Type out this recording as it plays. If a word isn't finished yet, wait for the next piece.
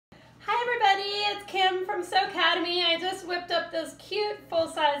Kim from Sew Academy. I just whipped up this cute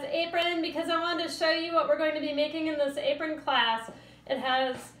full-size apron because I wanted to show you what we're going to be making in this apron class. It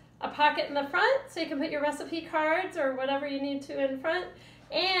has a pocket in the front so you can put your recipe cards or whatever you need to in front,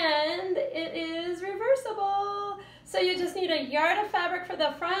 and it is reversible. So you just need a yard of fabric for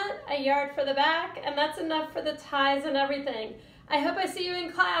the front, a yard for the back, and that's enough for the ties and everything. I hope I see you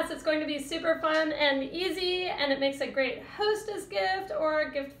in class. It's going to be super fun and easy, and it makes a great hostess gift or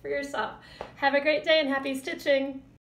a gift for yourself. Have a great day and happy stitching.